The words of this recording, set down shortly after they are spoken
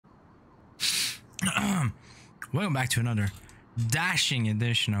Welcome back to another dashing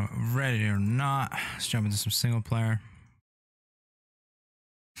edition of Ready or Not. Let's jump into some single player.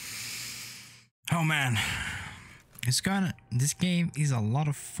 Oh man, this game is a lot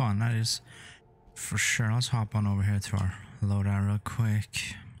of fun. That is for sure. Let's hop on over here to our loadout real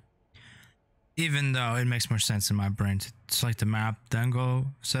quick. Even though it makes more sense in my brain to select the map, then go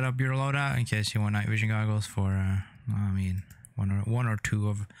set up your loadout in case you want night vision goggles for I mean one or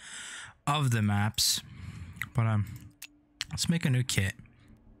two of the maps. But let's make a new kit.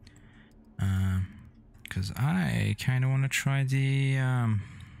 Cause I kind of want to try the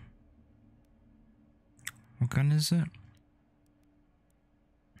what gun is it?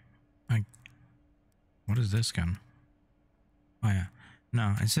 What is this gun? Oh yeah,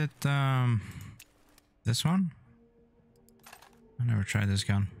 no, is it this one? I never tried this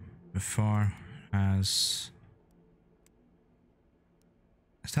gun before. Is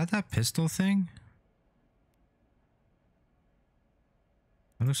that pistol thing?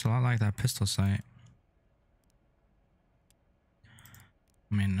 It looks a lot like that pistol sight.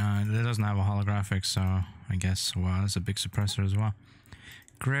 I mean, it doesn't have a holographic, so I guess, well, it's a big suppressor as well.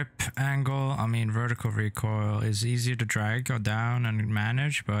 Grip angle, I mean, vertical recoil is easier to drag or down and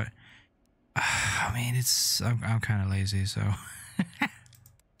manage, but I mean, I'm kind of lazy, so.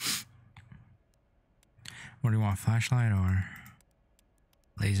 What do you want, flashlight or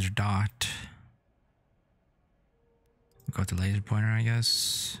laser dot? We'll go to laser pointer, I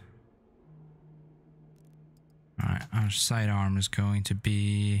guess. Alright, our sidearm is going to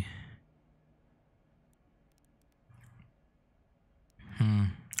be...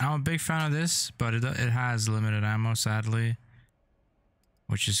 I'm a big fan of this, but it has limited ammo, sadly.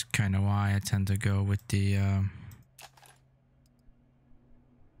 Which is kind of why I tend to go with the...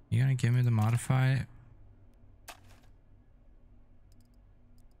 You gonna give me the modify?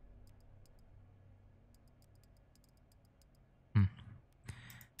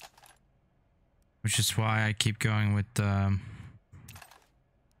 Which is why I keep going with the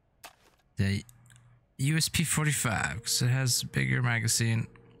USP 45, because it has bigger magazine.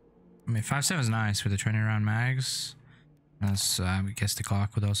 I mean, 5.7 is nice with the 20 round mags. That's, I guess the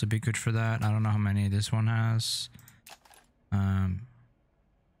Glock would also be good for that. I don't know how many this one has.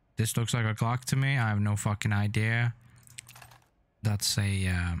 This looks like a Glock to me. I have no fucking idea. That's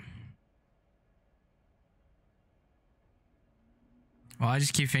a well, I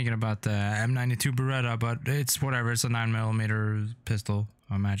just keep thinking about the M92 Beretta, but it's whatever. It's a 9mm pistol.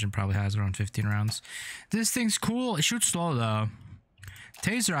 I imagine probably has around 15 rounds. This thing's cool. It shoots slow though.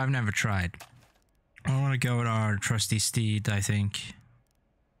 Taser I've never tried. I want to go with our trusty Steed, I think.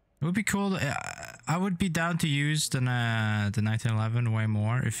 It would be cool. I would be down to use the 1911 way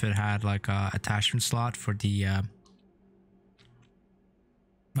more if it had like a attachment slot for the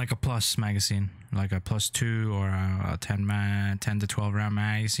like a plus magazine, like a +2 or a 10 to 12 round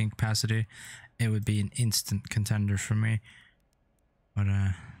magazine capacity. It would be an instant contender for me. But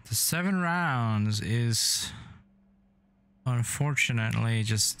the 7 rounds is unfortunately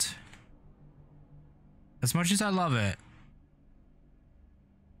just, as much as I love it,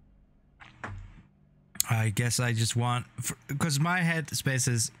 I guess I just want, because my head space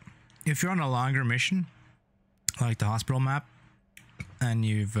is, if you're on a longer mission like the hospital map and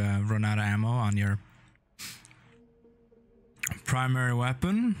you've run out of ammo on your primary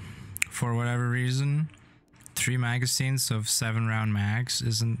weapon for whatever reason, 3 magazines of 7 round mags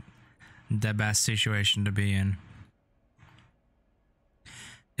isn't the best situation to be in,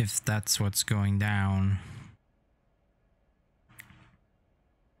 if that's what's going down.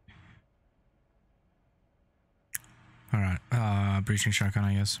 Alright, breaching shotgun,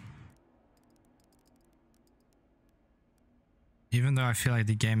 I guess. Even though I feel like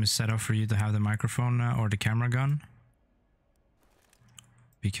the game is set up for you to have the microphone or the camera gun.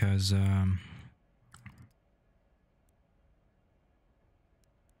 Because,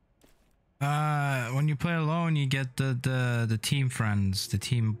 when you play alone, you get the team friends, the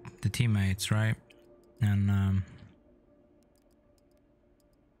teammates, right? And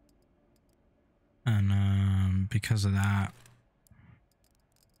because of that.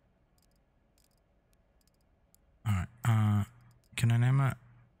 Alright, can I name it?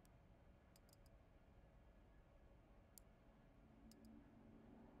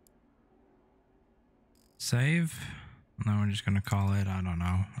 Save? No, we're just gonna call it, I don't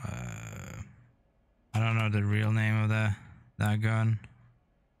know. I don't know the real name of that gun.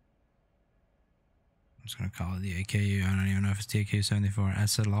 I'm just gonna call it the AKU. I don't even know if it's the AKU 74.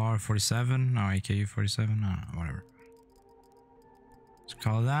 SLR 47? No, AKU 47? No, whatever. Let's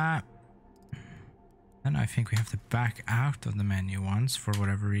call it that. Then I think we have to back out of the menu once for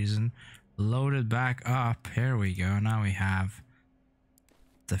whatever reason. loaded back up. Here we go. Now we have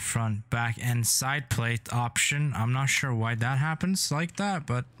the front, back, and side plate option. I'm not sure why that happens like that,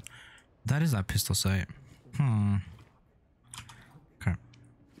 but that is that pistol sight. Okay.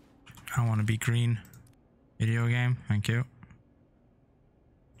 I want to be green. Video game. Thank you.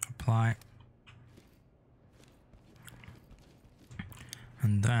 Apply.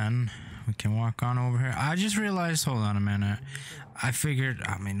 And then we can walk on over here. I just realized, hold on a minute. I figured,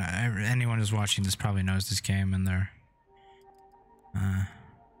 I mean, anyone who's watching this probably knows this game, and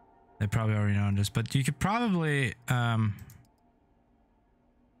they probably already know this, but you could probably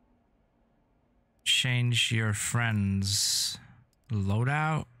change your friend's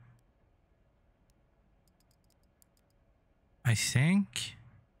loadout, I think,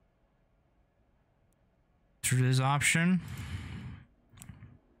 through this option.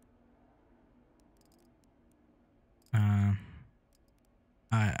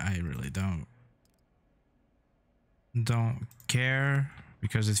 I really don't care,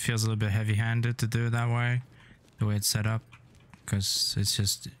 because it feels a little bit heavy-handed to do it that way, the way it's set up, because it's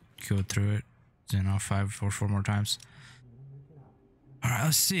just go through it, you know, 5 or 4 more times. All right,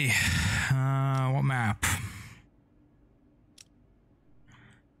 let's see. What map?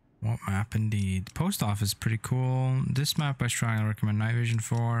 What map indeed? Post office, pretty cool. This map I strongly recommend night vision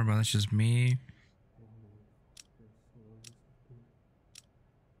for, but that's just me.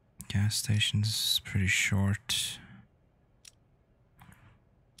 Gas station's pretty short.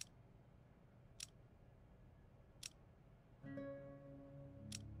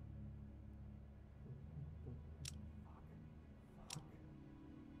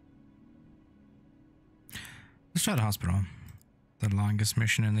 Let's try the hospital. The longest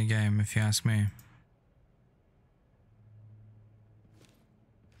mission in the game, if you ask me.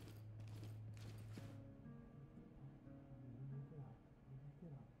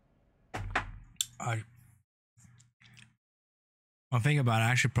 Well, think about it.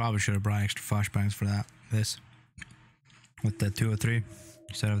 I actually probably should have brought extra flashbangs for this. With the 203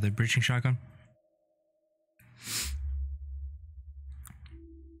 instead of the breaching shotgun.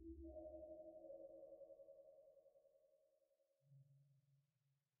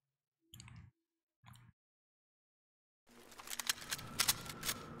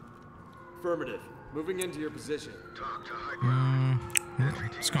 Affirmative. Moving into your position. Talk to high ground.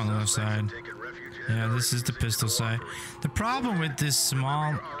 Let's go on the left side. Yeah, this is the pistol side. The problem with this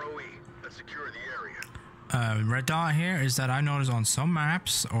small red dot here is that I noticed on some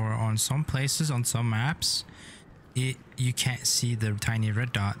maps, or on some places on some maps, you can't see the tiny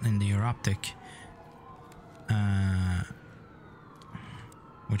red dot in your optic,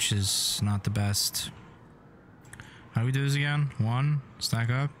 which is not the best. How do we do this again? 1, stack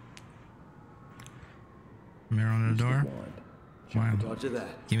up. Mirror on the door. Roger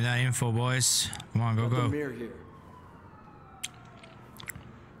that. Give me that info, boys. Come on, go. Mirror here.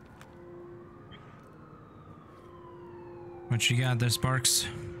 What you got there, Sparks?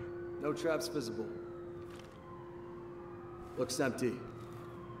 No traps visible. Looks empty.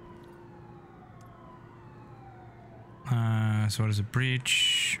 So what is a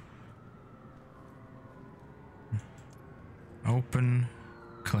breach? Open,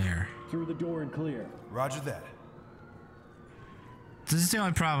 clear. Through the door and clear. Roger that. This is the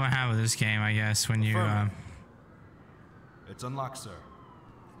only problem I have with this game, I guess, when you It's unlocked, sir.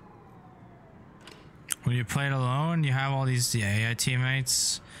 when you play it alone, you have all these AI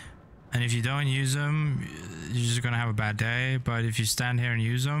teammates, and if you don't use them, you're just gonna have a bad day. But if you stand here and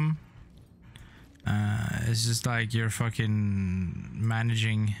use them, it's just like you're fucking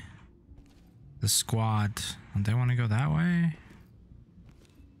managing the squad. Don't they want to go that way?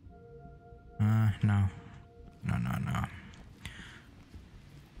 No. We're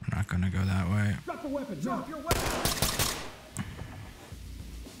not gonna go that way. Drop the weapon. Drop your weapon.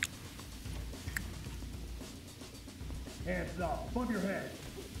 Hands up, above your head.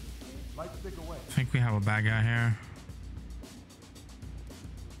 Light stick away. I think we have a bad guy here.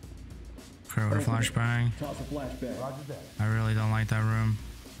 Throw a flashbang. Toss a flashbang. Roger that. I really don't like that room.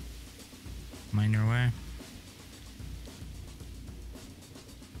 Mind your way.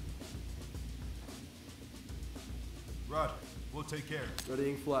 Roger. We'll take care of it.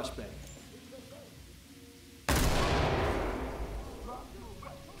 Readying flashbang.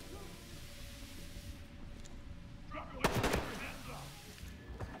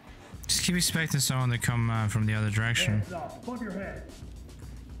 Just keep expecting someone to come from the other direction. Hands up, above your head.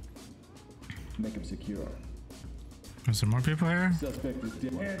 Make him secure. Is there more people here? Suspect is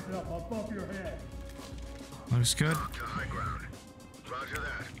dead. Hands up, above your head. Looks good. Talk to high ground. Roger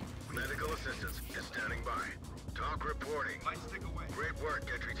that. Medical assistance is standing by. Talk reporting. Light stick away. Great work,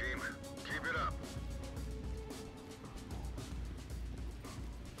 entry team. Keep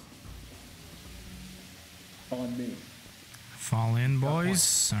On me. Fall in,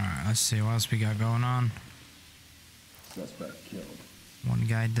 boys. Alright, let's see what else we got going on. Suspect killed. One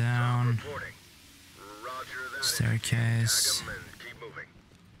guy down. Reporting. Roger that. Staircase. Tag 'em and keep moving.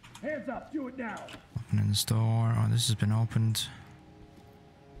 Hands up. Do it now. Opening this door. Oh, this has been opened.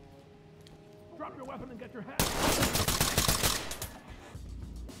 Drop your weapon and get your head.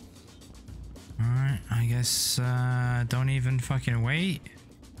 Alright, I guess don't even fucking wait.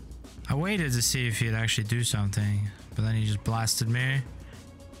 I waited to see if he'd actually do something, but then he just blasted me.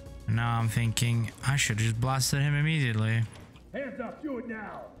 And now I'm thinking I should have just blasted him immediately. Hands up. Do it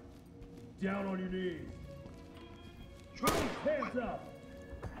now. Down on your knees. Hands up.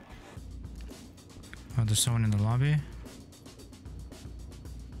 Oh, there's someone in the lobby?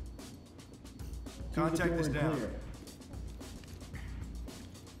 Contact is down.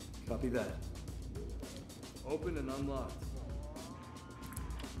 Copy that. Open and unlocked.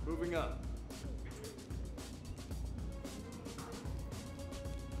 Moving up.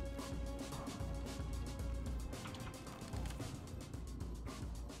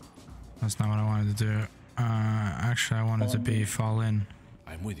 That's not what I wanted to do. Actually, I wanted to be fall in.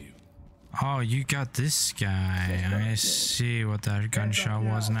 I'm with you. Oh, you got this guy. I see what that gunshot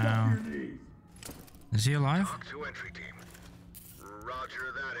was now. Is he alive? Talk to entry team.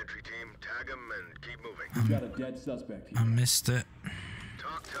 Roger that, entry team. Tag 'em and keep moving. You got a dead suspect I here. missed it.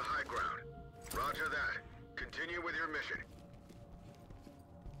 Talk to high ground. Roger that. Continue with your mission.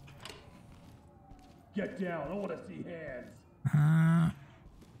 Get down. I want to see hands.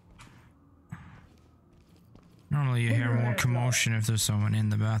 Normally you hear more commotion if there's someone in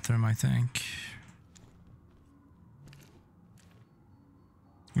the bathroom, I think.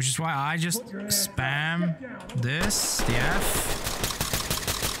 Which is why I just spam this, the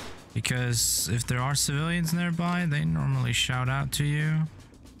F. Because if there are civilians nearby, they normally shout out to you.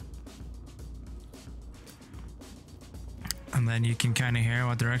 And then you can kind of hear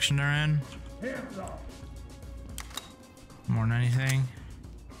what direction they're in. Hands up. More than anything.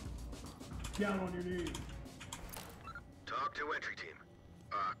 Down on your knees. Talk to entry team.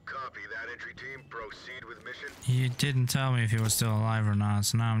 Copy that, entry team. Proceed with mission. You didn't tell me if he was still alive or not,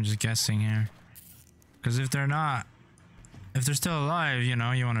 so now I'm just guessing here. Because if they're not, if they're still alive, you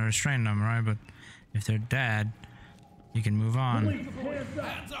know, you want to restrain them, right? But if they're dead, you can move on. Hands up.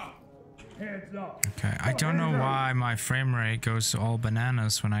 Hands up. Hands up. Okay, I don't know why my frame rate goes all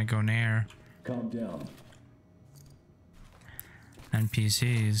bananas when I go near Calm down.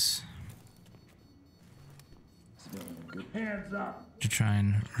 NPCs Hands up. to try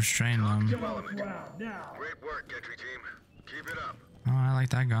and restrain them. Get on the ground now. Great work, entry team. Keep it up. Oh, I like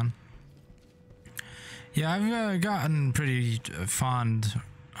that gun. Yeah, I've gotten pretty fond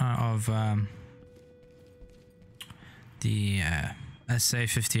of the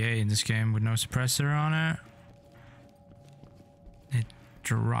SA-58 in this game with no suppressor on it. It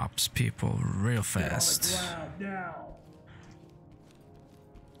drops people real fast. Ground now.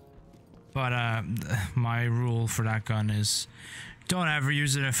 But my rule for that gun is don't ever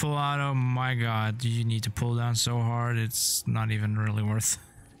use it at full auto. My god, you need to pull down so hard, it's not even really worth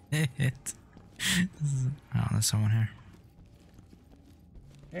it. Oh, there's someone here.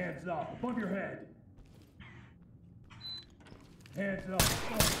 Hands up. Above your head. Hands up.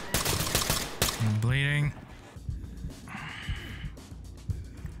 I'm bleeding.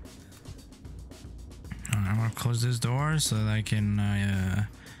 I'm gonna close this door so that I can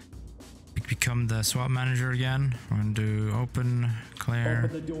become the SWAT manager again. We're gonna do open, clear.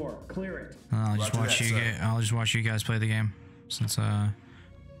 Open the door. Clear it. I'll just Roger watch that, you. sir. I'll just watch you guys play the game since I've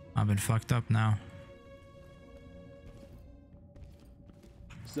been fucked up now.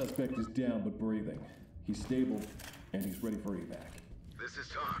 Suspect is down but breathing. He's stable and he's ready for evac. This is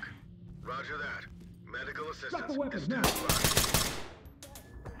talk. Roger that. Medical assistance. the weapon is now. standing by.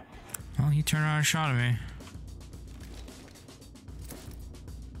 Well, he turned around and shot at me.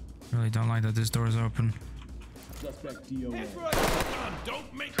 Really don't like that this door is open. Suspect DOA.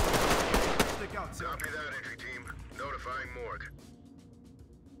 Don't make Stick out, sir. Copy that, entry team. Notifying morgue.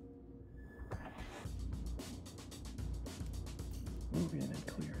 Move in and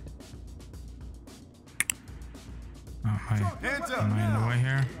clear it. Oh, hi. Hands up. Am I in the way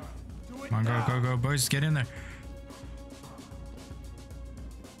here? Come on, go, go, go, boys, get in there.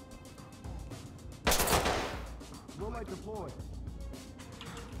 Low light deployed.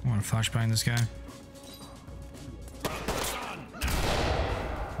 I want to flashbang this guy.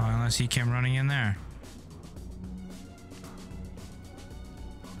 Oh, unless he came running in there.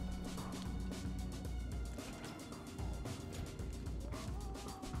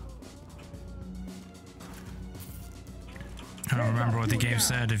 I don't remember what the game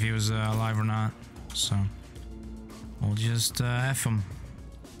said, if he was alive or not, so We'll just F him.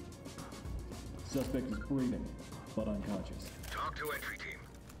 Suspect is breathing, but unconscious. Talk to entry team.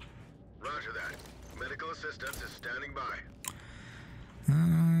 Roger that. Medical assistance is standing by.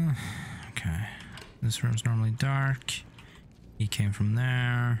 Okay. This room's normally dark. He came from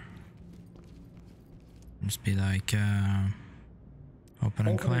there. Just be like, open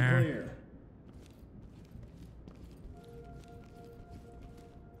and clear.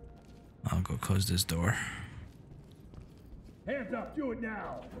 I'll go close this door. Hands up, do it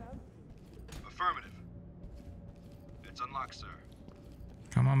now. Affirmative. It's unlocked, sir.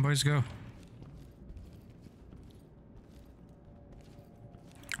 Come on, boys, go.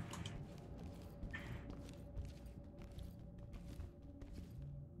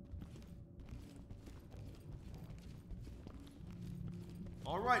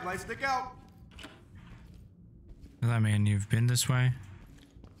 All right, light stick out. Does that mean you've been this way?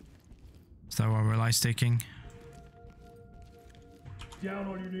 Is that why we're light sticking? Down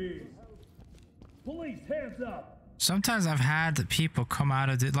on your knees. Police, hands up. Sometimes I've had people come out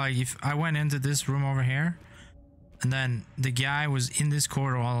of it, like if I went into this room over here and then the guy was in this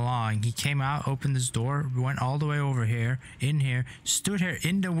corridor all along. He came out, opened this door, went all the way over here, in here, stood here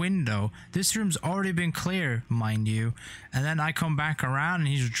in the window. This room's already been clear, mind you. And then I come back around and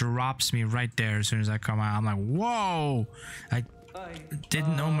he just drops me right there as soon as I come out. I'm like, whoa! I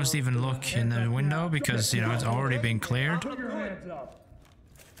didn't almost even look in the window because, you know, it's already been cleared. Put your hands up.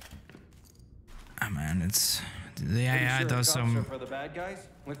 Ah, man, it's... The AI does some... For the bad guys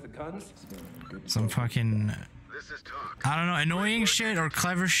with the guns? Some fucking... This is talk. I don't know, annoying shit or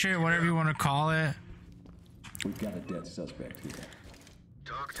clever shit, whatever you want to call it. We've got a dead suspect here.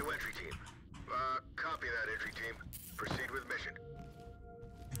 Talk to entry team. Copy that, entry team. Proceed with mission.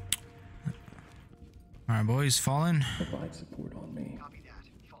 Alright, boys, falling. Provide support on me. Copy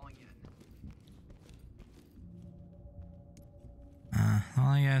that. Falling in. Well,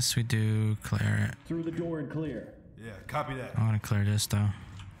 I guess we do clear it. Through the door and clear. Yeah, copy that. I want to clear this, though.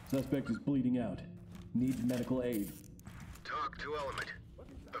 Suspect is bleeding out. Needs medical aid. Talk to element.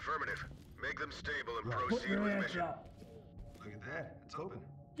 Affirmative. Make them stable and Put proceed your with hands mission. up. Look at that. It's open.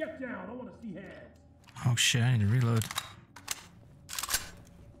 Get down. I want to see hands. Oh shit, I need to reload.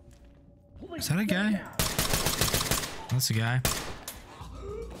 Police, Is that a get guy? down. That's a guy.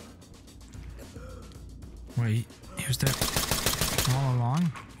 Wait, he was there all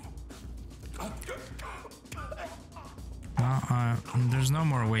along? Well, there's no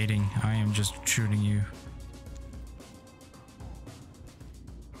more waiting. I am just shooting you.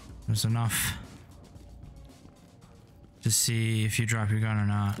 There's enough to see if you drop your gun or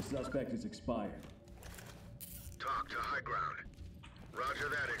not. The suspect is expired. Talk to high ground. Roger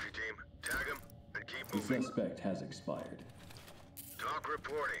that, entry team. Tag him and keep The moving. suspect has expired. Talk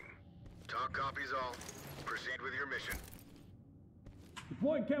reporting. Talk copies all. Proceed with your mission.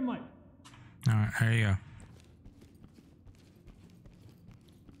 Deploying chem light. Alright, there you go.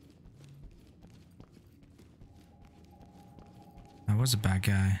 That was a bad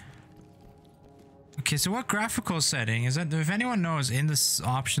guy. Okay, so what graphical setting is that? If anyone knows in the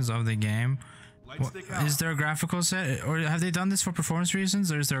options of the game, Light stick out. is there a graphical set, or have they done this for performance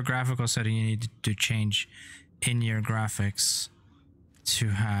reasons, or is there a graphical setting you need to change in your graphics to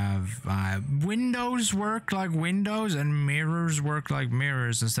have windows work like windows and mirrors work like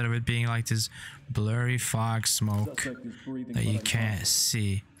mirrors instead of it being like this blurry fog smoke Suspect is breathing. that you but can't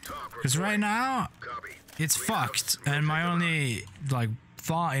see? Talk Because right now Copy. it's Please fucked, note, and my rotate the only like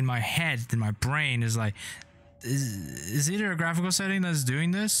thought in my head, in my brain, is like, is either a graphical setting that's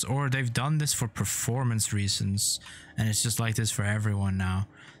doing this, or they've done this for performance reasons, and it's just like this for everyone now.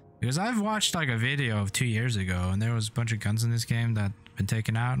 Because I've watched like a video of 2 years ago, and there was a bunch of guns in this game that been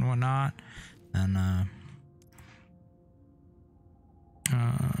taken out and whatnot, and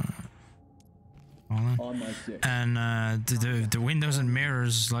On my six. and the windows and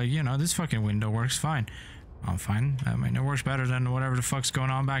mirrors, like, you know, this fucking window works fine. I'm fine. I mean, it works better than whatever the fuck's going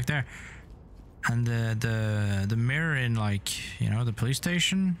on back there. And the mirror in, like, you know, the police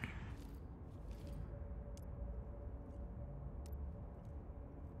station.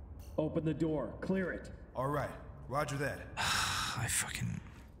 Open the door. Clear it. All right. Roger that. I fucking.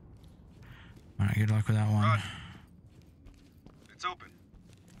 Alright, good luck with that one. Roger. It's open.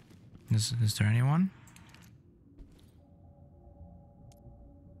 Is there anyone?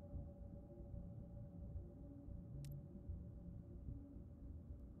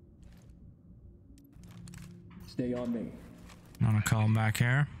 Stay on me. I'm gonna call him back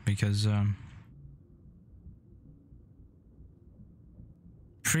here because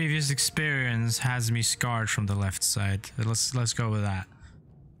previous experience has me scarred from the left side. Let's go with that.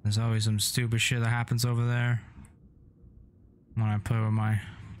 There's always some stupid shit that happens over there. when I play with my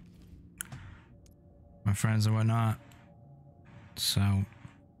friends and whatnot. So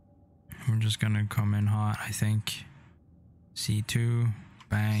we're just gonna come in hot, I think. C2,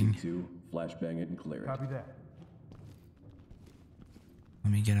 bang. C2, flashbang it and clear it. Copy that.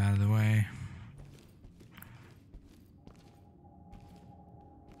 Let me get out of the way.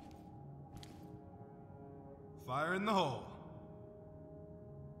 Fire in the hole.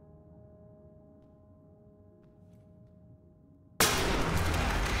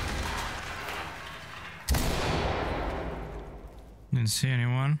 Didn't see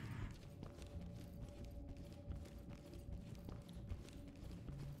anyone.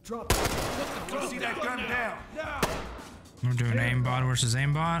 Drop. See that gun down. We're doing aimbot versus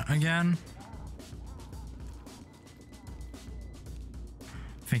aimbot again.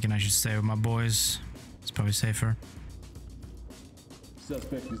 Thinking I should stay with my boys. It's probably safer.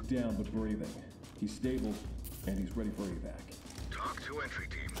 Suspect is down but breathing. He's stable and he's ready for evac. Talk to entry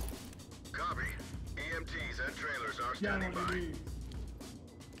team. Copy. EMTs and trailers are Down standing on by. your knees.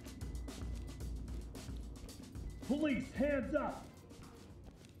 Police, hands up!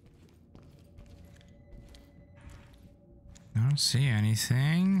 I don't see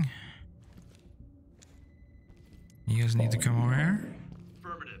anything. You guys need to come over here.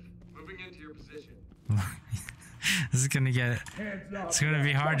 Affirmative. Moving into your position. This is gonna get. Hands up! It's gonna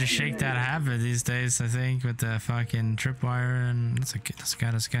be hard to shake that habit these days, I think, with the fucking tripwire and it's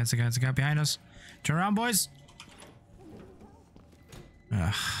a guy behind us. Turn around, boys.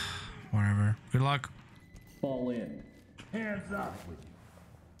 Ugh, whatever. Good luck. Fall in. Hands up!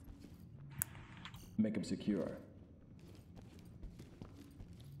 Make him secure.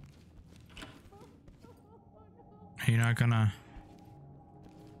 You're not gonna.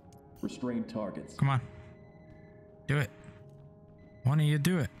 Restrain targets. Come on. Do it. One of you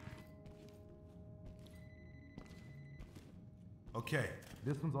do it. Okay,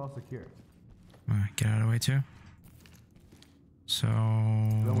 this one's all secure. Get out of the way too. So,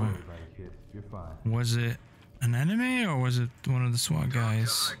 Don't worry about it, kid. You're fine. was it an enemy or was it one of the SWAT Talk to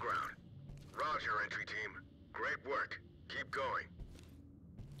guys? high ground. Roger, entry team. Great work. Keep going.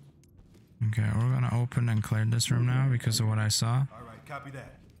 Okay, we're gonna open and clear this room now because of what I saw. All right, copy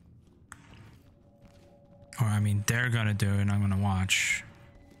that. Or I mean, they're gonna do it and I'm gonna watch.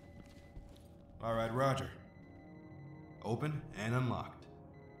 All right, Roger. Open and unlocked.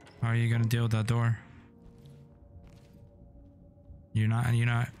 How are you gonna deal with that door? You're not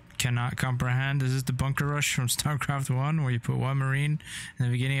cannot comprehend. Is this the bunker rush from StarCraft 1 where you put one Marine in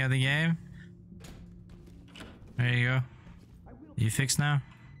the beginning of the game? There you go. You fixed now?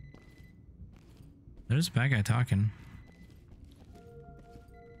 There's a bad guy talking.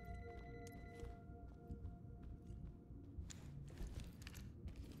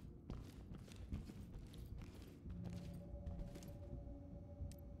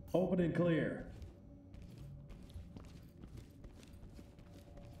 Open and clear.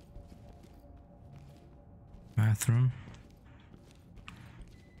 Bathroom.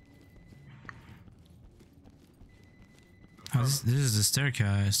 Oh, this is the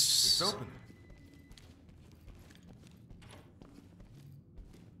staircase. It's open.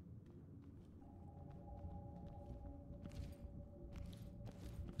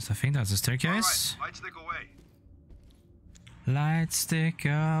 I think that's a staircase. All right, light stick away. Light stick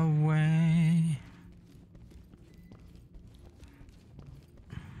away.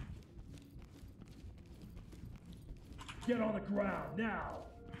 Get on the ground now!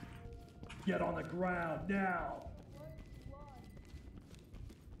 Get on the ground now!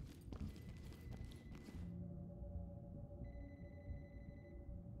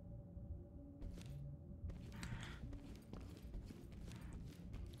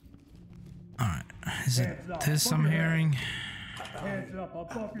 Alright, is it Hands up, this above I'm your head. hearing? Hands up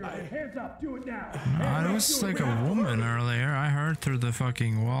above your head! Hands up! Do it now! It was like a woman earlier. I heard through the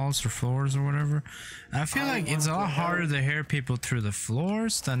fucking walls or floors or whatever. I feel like it's a lot harder to hear people through the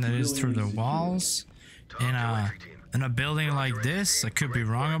floors than it is through the walls. In a building like this, I could be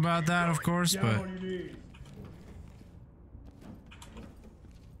wrong about that, of course, Down but on your knees.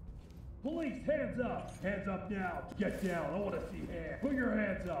 Police, hands up! Hands up now! Get down! I want to see hands! Put your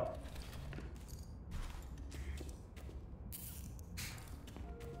hands up!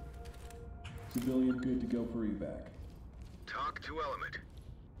 Civilian good to go for evac. Talk to element.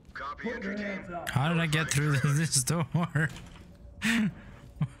 Copy, Put your entry hands team. up! how did I get through this door?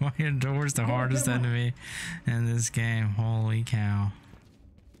 Why are doors the hardest enemy in this game? Holy cow.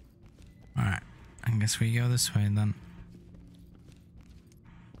 Alright, I guess we go this way then.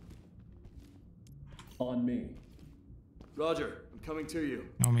 On me. Roger, I'm coming to you.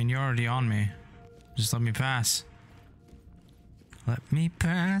 I mean, you're already on me. Just let me pass. Let me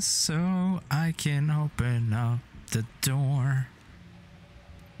pass so I can open up the door.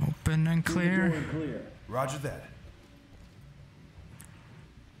 Open and Door clear. and clear. Roger that.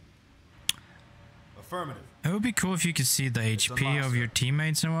 Affirmative. It would be cool if you could see the HP unlocked, of sir. your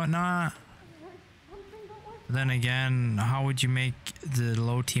teammates and whatnot. Then again, how would you make the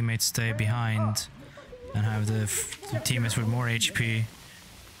low teammates stay behind and have the teammates with more HP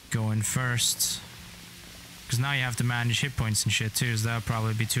go in first? Because now you have to manage hit points and shit too, so that would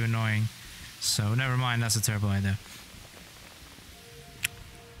probably be too annoying. So never mind, that's a terrible idea.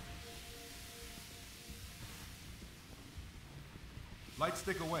 Light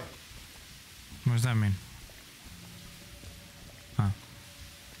stick away. What does that mean? Huh.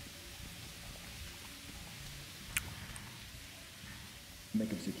 Make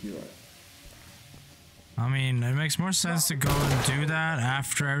him secure. I mean, it makes more sense to go and do that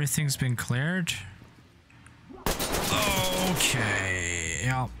after everything's been cleared. Okay.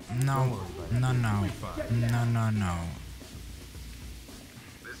 Yep. No. No, no. No, no, no.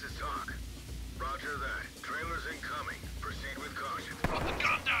 This is Talk. Roger that. Trailers incoming. Proceed with caution. Put the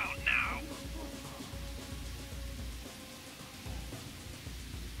gun down now!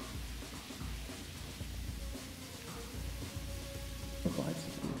 Provide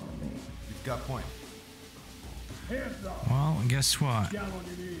support on me. You've got point. Hands up. Well, guess what? Down on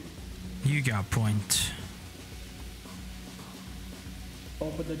your knees. You got point.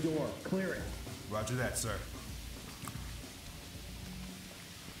 Open the door. Clear it. Roger that, sir.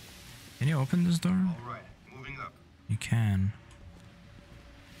 Can you open this door? All right, moving up. You can.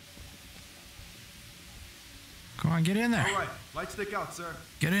 Come on, get in there. All right. Light stick out, sir.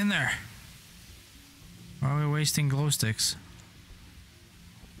 Get in there. Why are we wasting glow sticks?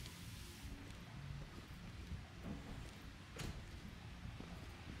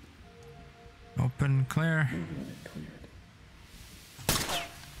 Open, clear.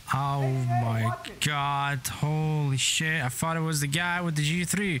 Oh my god, holy shit. I thought it was the guy with the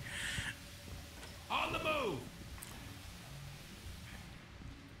G3. On the move.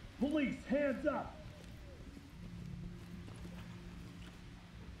 Police, hands up.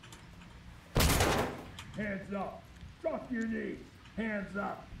 Hands up. Drop to your knees. Hands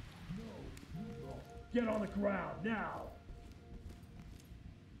up. Get on the ground now.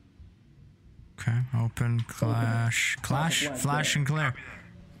 Okay, open, clash, flash and clear.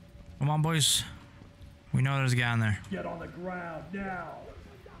 Come on, boys. We know there's a guy in there. Get on the ground now.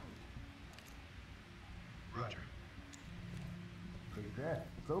 Roger. Take that.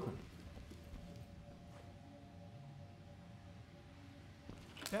 It's open.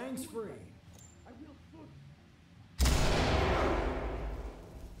 Thanks free.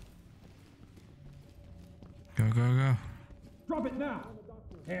 Go, go, go. Drop it now.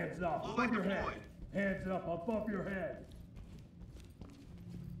 Hands up. All Above your head. deployed. Hands up above your head.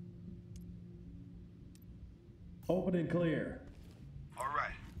 Open and clear. All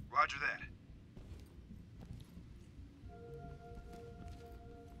right, roger that.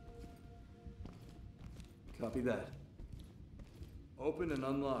 Copy that. Open and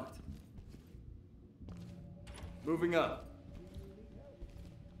unlocked. Moving up.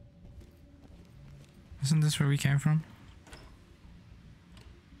 Isn't this where we came from?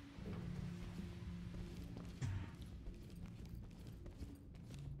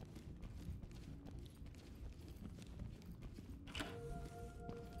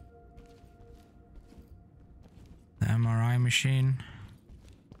 The MRI machine.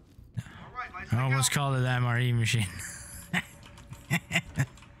 All right, lights I almost called it the MRE machine.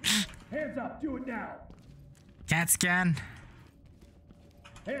 Hands up. Do it now. CAT scan.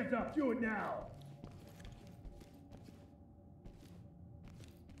 Hands up. Do it now.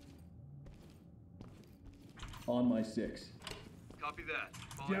 On my 6. Copy that.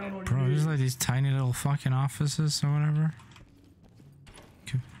 Falling Down in. on Bro, your there's knees. like these tiny little fucking offices or whatever.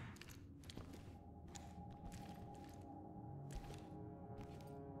 Okay.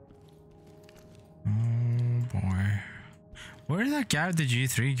 Oh boy. Where did that guy with the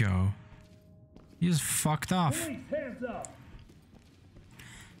G3 go? He just fucked off. Police, hands up.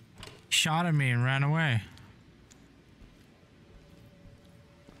 Shot at me and ran away.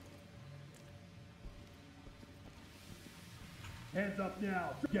 Hands up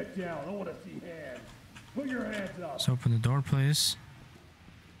now. Get down. I want to see hands. Put your hands up. Let's open the door, please.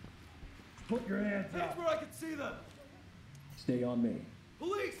 Put your hands Hands up. where I can see them. Stay on me.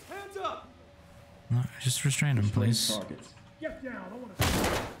 Police, hands up. No, just restrain him, please. Targets. Get down. I want to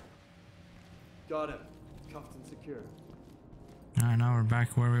see. Got him. Cuffed and secured. Alright, now we're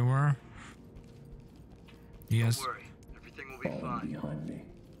back where we were. You guys. Don't worry. Everything will be Falling fine. behind me.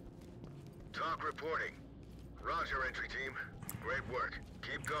 Talk reporting. Roger, entry team. Great work.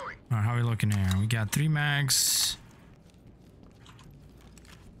 Keep going. Alright, how are we looking here? We got 3 mags.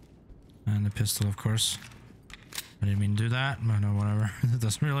 And the pistol, of course. I didn't mean to do that, but no, whatever. It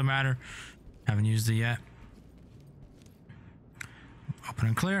doesn't really matter. Haven't used it yet. Open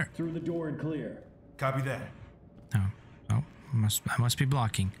and clear. Through the door and clear. Copy that. Oh, oh, I must be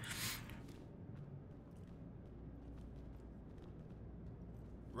blocking.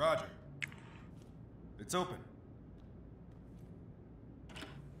 Roger. It's open.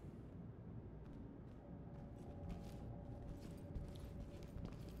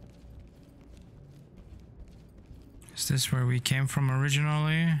 Is this where we came from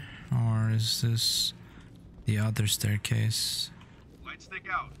originally? Or is this the other staircase? Light stick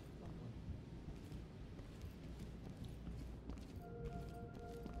out.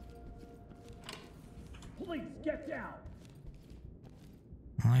 Police, get down!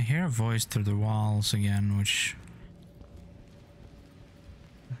 Well, I hear a voice through the walls again, which...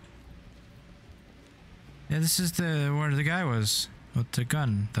 Yeah, this is where the guy was with the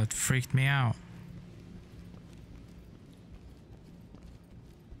gun that freaked me out.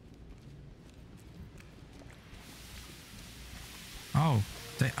 Oh,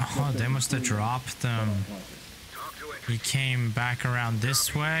 they must have dropped them. Talk to entry He came back around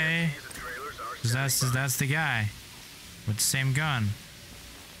this way. teams and trailers are 'Cause that's the guy with the same gun.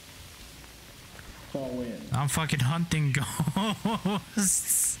 Fall in. I'm fucking hunting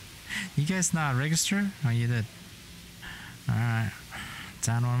ghosts. You guys not register? Oh, you did. Alright.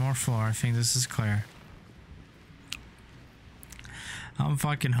 Down one more floor. I think this is clear. I'm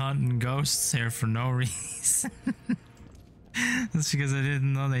fucking hunting ghosts here for no reason. That's because I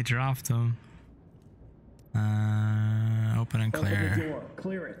didn't know they dropped them. Open and Open the clear. door.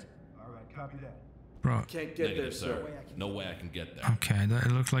 Clear it. All right, copy that. Bro, Can't get there, sir. No way I can get there. okay,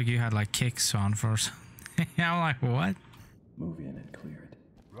 it looked like you had like kicks on for something. I'm like, what? Move in and clear it.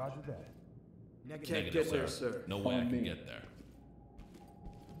 Roger that. Can't get there, sir. No way I On can me. get there.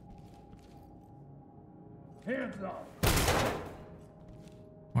 Hands up!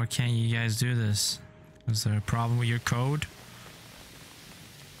 Why can't you guys do this? Is there a problem with your code?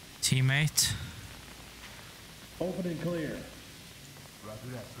 Teammate? Open and clear. Roger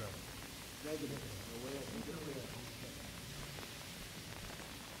that, sir.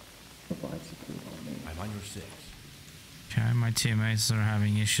 Provide support on me. I'm on your 6. Okay, my teammates are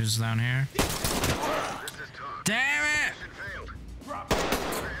having issues down here. This is talk. Damn it! Mission failed. I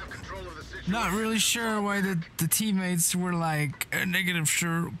have control of the situation. Not really sure why the teammates were like, negative,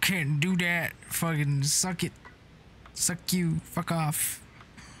 sure, can't do that. Fucking suck it. Suck you. Fuck off.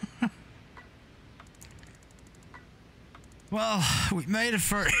 Well, we made it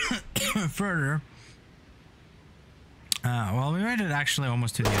further. Well, we made it actually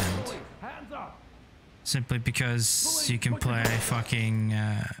almost to the end. Hands up! Simply because you can play fucking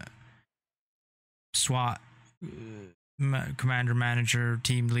SWAT, commander, manager,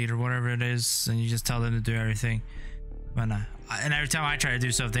 team leader, whatever it is, and you just tell them to do everything. And every time I try to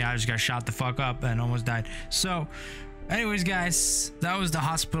do something, I just got shot the fuck up and almost died. So, anyways, guys, that was the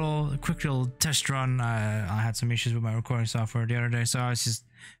hospital. A quick little test run. I had some issues with my recording software the other day, so I was just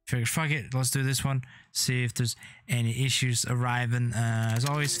figured, fuck it, let's do this one. See if there's any issues arriving. As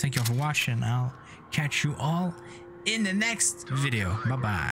always, thank you all for watching. I'll catch you all in the next video. Bye bye.